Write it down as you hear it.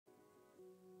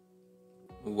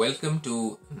Welcome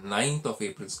to 9th of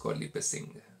April's Godly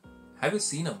Pissing. Have you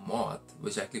seen a moth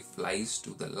which actually flies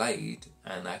to the light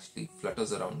and actually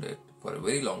flutters around it for a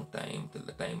very long time till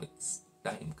the time its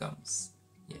time comes?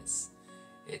 Yes,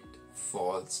 it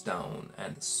falls down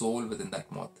and the soul within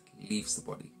that moth leaves the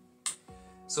body.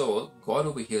 So God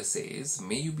over here says,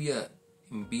 may you be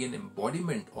an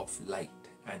embodiment of light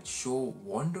and show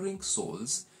wandering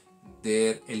souls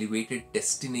their elevated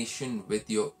destination with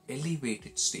your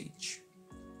elevated stage.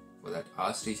 For that,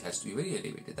 our stage has to be very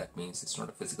elevated. That means it's not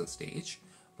a physical stage,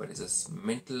 but it's a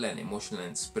mental and emotional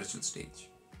and spiritual stage.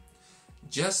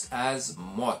 Just as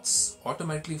moths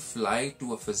automatically fly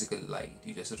to a physical light,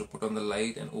 you just have to put on the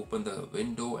light and open the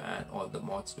window and all the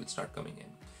moths will start coming in.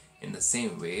 In the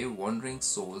same way, wandering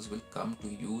souls will come to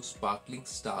you sparkling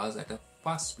stars at a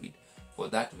fast speed. For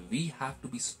that, we have to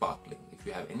be sparkling. If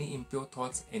you have any impure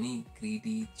thoughts, any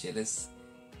greedy, jealous,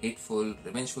 hateful,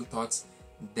 revengeful thoughts,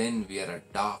 then we are a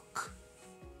dark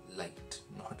light,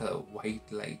 not a white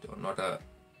light or not a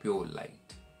pure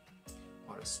light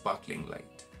or a sparkling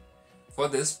light. For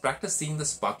this, practice seeing the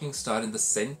sparkling star in the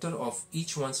center of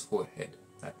each one's forehead.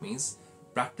 That means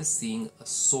practice seeing a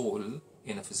soul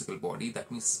in a physical body. That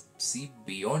means see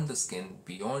beyond the skin,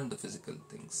 beyond the physical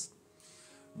things.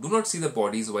 Do not see the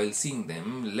bodies while seeing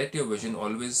them. Let your vision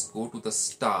always go to the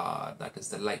star, that is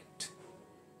the light.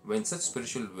 When such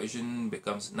spiritual vision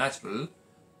becomes natural,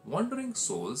 wandering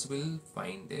souls will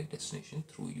find their destination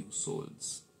through you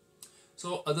souls.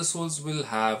 So other souls will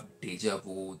have deja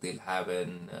vu, they'll have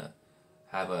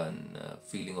an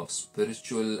feeling of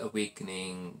spiritual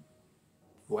awakening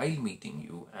while meeting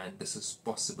you, and this is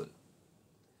possible.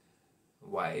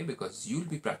 Why? Because you'll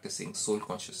be practicing soul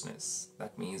consciousness.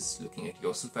 That means looking at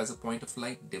yourself as a point of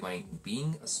light, divine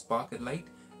being, a spark of light,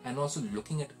 and also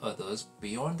looking at others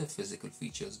beyond the physical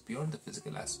features, beyond the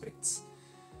physical aspects,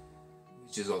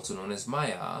 which is also known as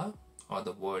Maya, or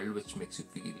the world which makes you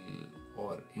feel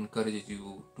or encourages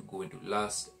you to go into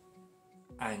lust,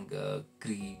 anger,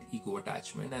 greed, ego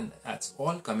attachment, and that's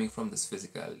all coming from this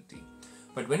physicality.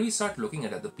 But when we start looking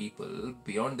at other people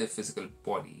beyond their physical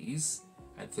bodies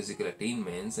and physical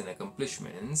attainments and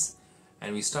accomplishments,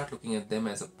 and we start looking at them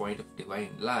as a point of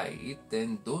divine light,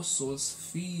 then those souls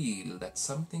feel that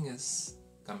something is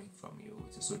coming from you,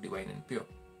 which is so divine and pure.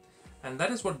 And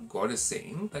that is what God is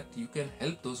saying, that you can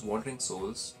help those wandering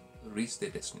souls reach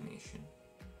their destination.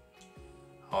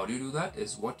 How do you do that?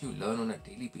 Is what you learn on a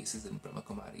daily basis in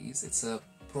Brahmakumaris. It's a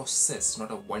process, not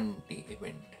a one-day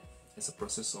event. It's a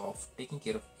process of taking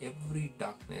care of every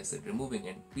darkness and removing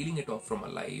and peeling it off from a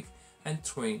life and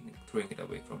throwing it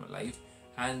away from a life,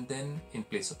 and then in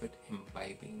place of it,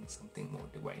 imbibing something more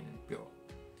divine and pure.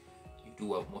 You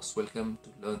too are most welcome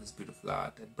to learn this beautiful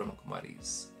art at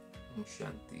Brahmakumaris.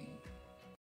 Omshanti.